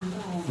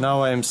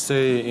Now I'm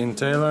staying in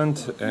Thailand,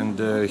 and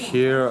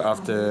here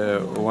after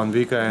 1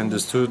 week I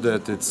understood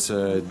that it's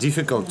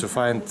difficult to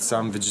find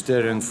some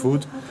vegetarian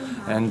food.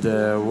 And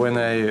when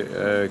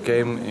I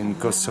came in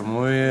Ko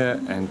Samui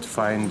and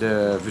find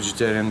a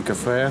vegetarian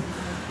cafe,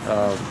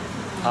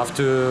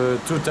 after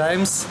 2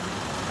 times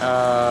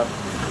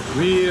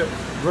we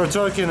were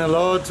talking a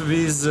lot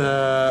with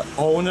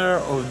owner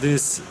of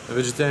this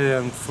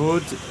vegetarian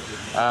food,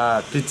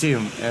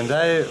 Petim, and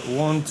I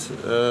want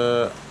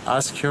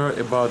ask her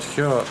about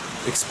her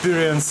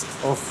experience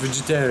of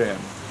vegetarian.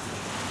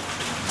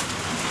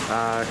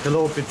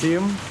 Hello,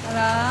 Petim.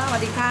 Hello, สวั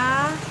สดีค่ะ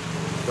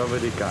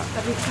Savadika. ส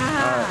วัสดีค่ะ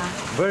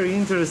Very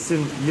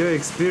interesting your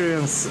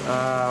experience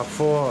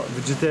for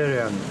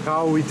vegetarian.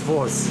 How it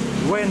was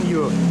when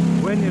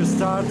you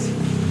start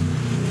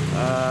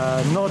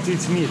not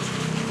eat meat.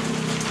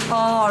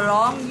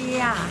 long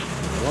year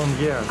Long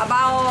year.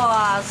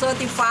 about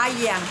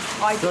 35 years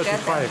altogether.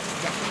 35.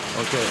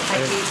 Yeah. Okay.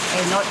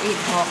 I not eat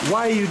pork.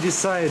 Why you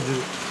decide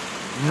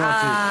not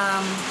to?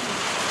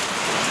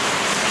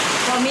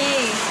 For me,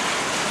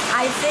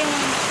 I think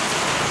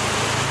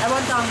I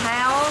want to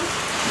have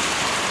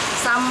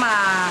some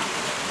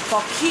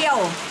for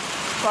kill,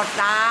 for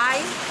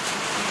die.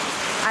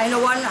 I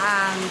don't want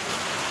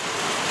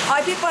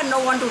all people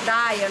don't want to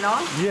die, you know.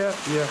 Yeah.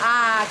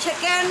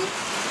 Chicken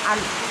and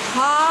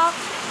pork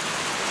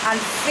and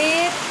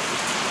fish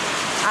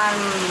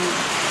and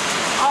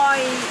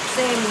oil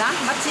same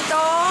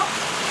mosquito.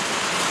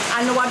 I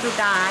don't want to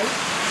die.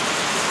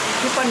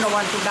 People don't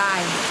want to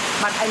die,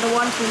 but I don't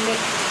want to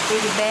make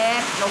really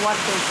bad. Don't want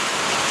to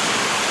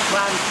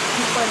want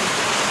people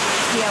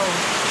kill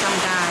some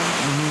die.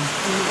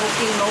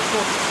 Cooking no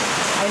cook.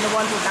 I don't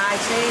want to die.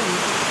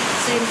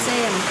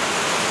 Same.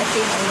 I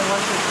think I don't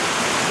want to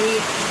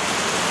eat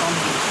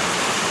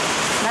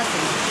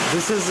nothing.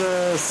 This is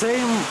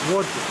same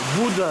what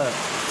Buddha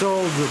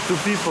told to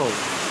people,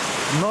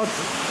 not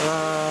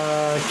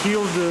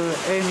killed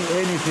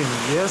anything.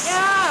 Yes.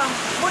 Yeah,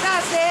 Buddha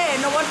say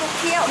no want to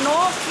kill, no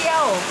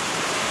kill,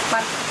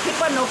 but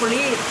people no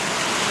believe.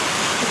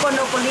 People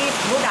no believe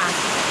Buddha.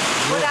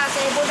 Buddha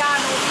say Buddha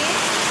no eat.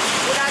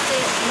 Buddha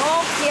say no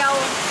kill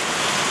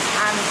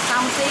and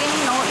something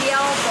no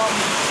ill from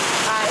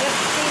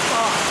everything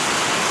for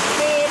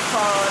fish,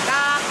 for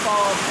duck,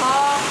 for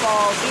pork,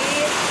 for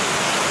beef.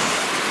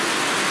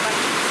 But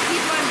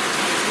people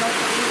no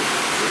believe.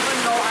 People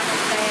no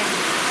understand.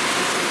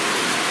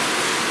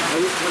 A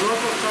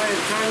lot of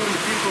Thailand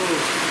people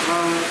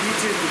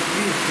eating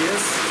meat.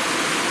 Yes.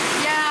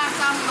 Yeah,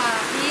 some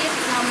eat,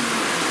 some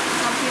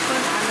people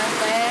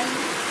understand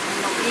and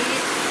no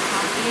eat,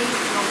 some eat,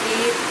 no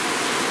eat.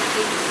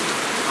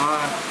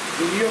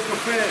 In your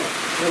cafe,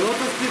 a lot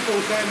of people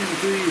coming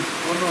to eat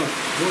or not?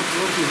 What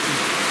do you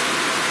think?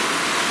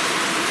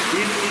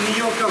 In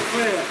your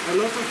cafe, a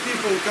lot of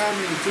people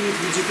coming to eat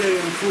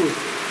vegetarian food.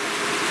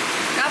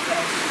 Cafe?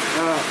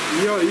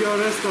 Your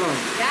restaurant.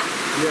 Yeah?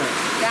 Yeah.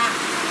 Yeah.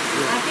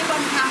 People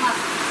come up.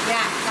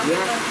 Yeah, some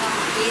people come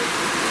eat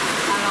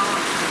a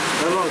lot.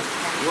 A lot.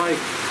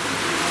 Like.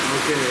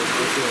 Okay.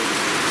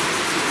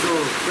 So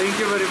thank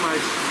you very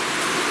much.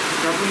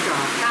 Kapun ka.